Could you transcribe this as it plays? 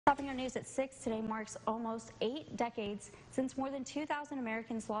Topping our news at 6 today marks almost 8 decades since more than 2,000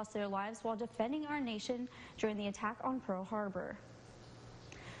 Americans lost their lives while defending our nation during the attack on Pearl Harbor.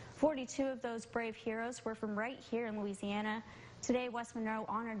 42 of those brave heroes were from right here in Louisiana. Today, West Monroe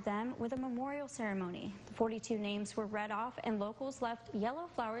honored them with a memorial ceremony. The 42 names were read off and locals left yellow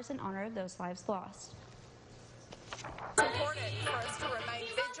flowers in honor of those lives lost. It's important for us to remain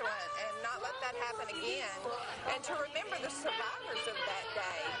vigilant and not let that happen again, and to remember the survivors of that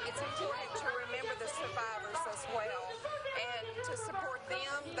day. It's important to remember the survivors as well and to support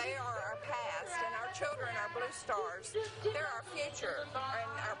them. They are our past, and our children are Blue Stars. They're our future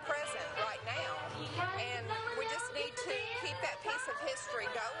and our present right now, and we just need to keep that piece of history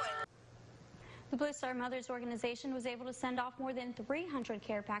going. The Blue Star Mothers Organization was able to send off more than 300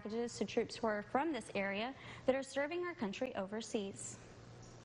 care packages to troops who are from this area that are serving our country overseas.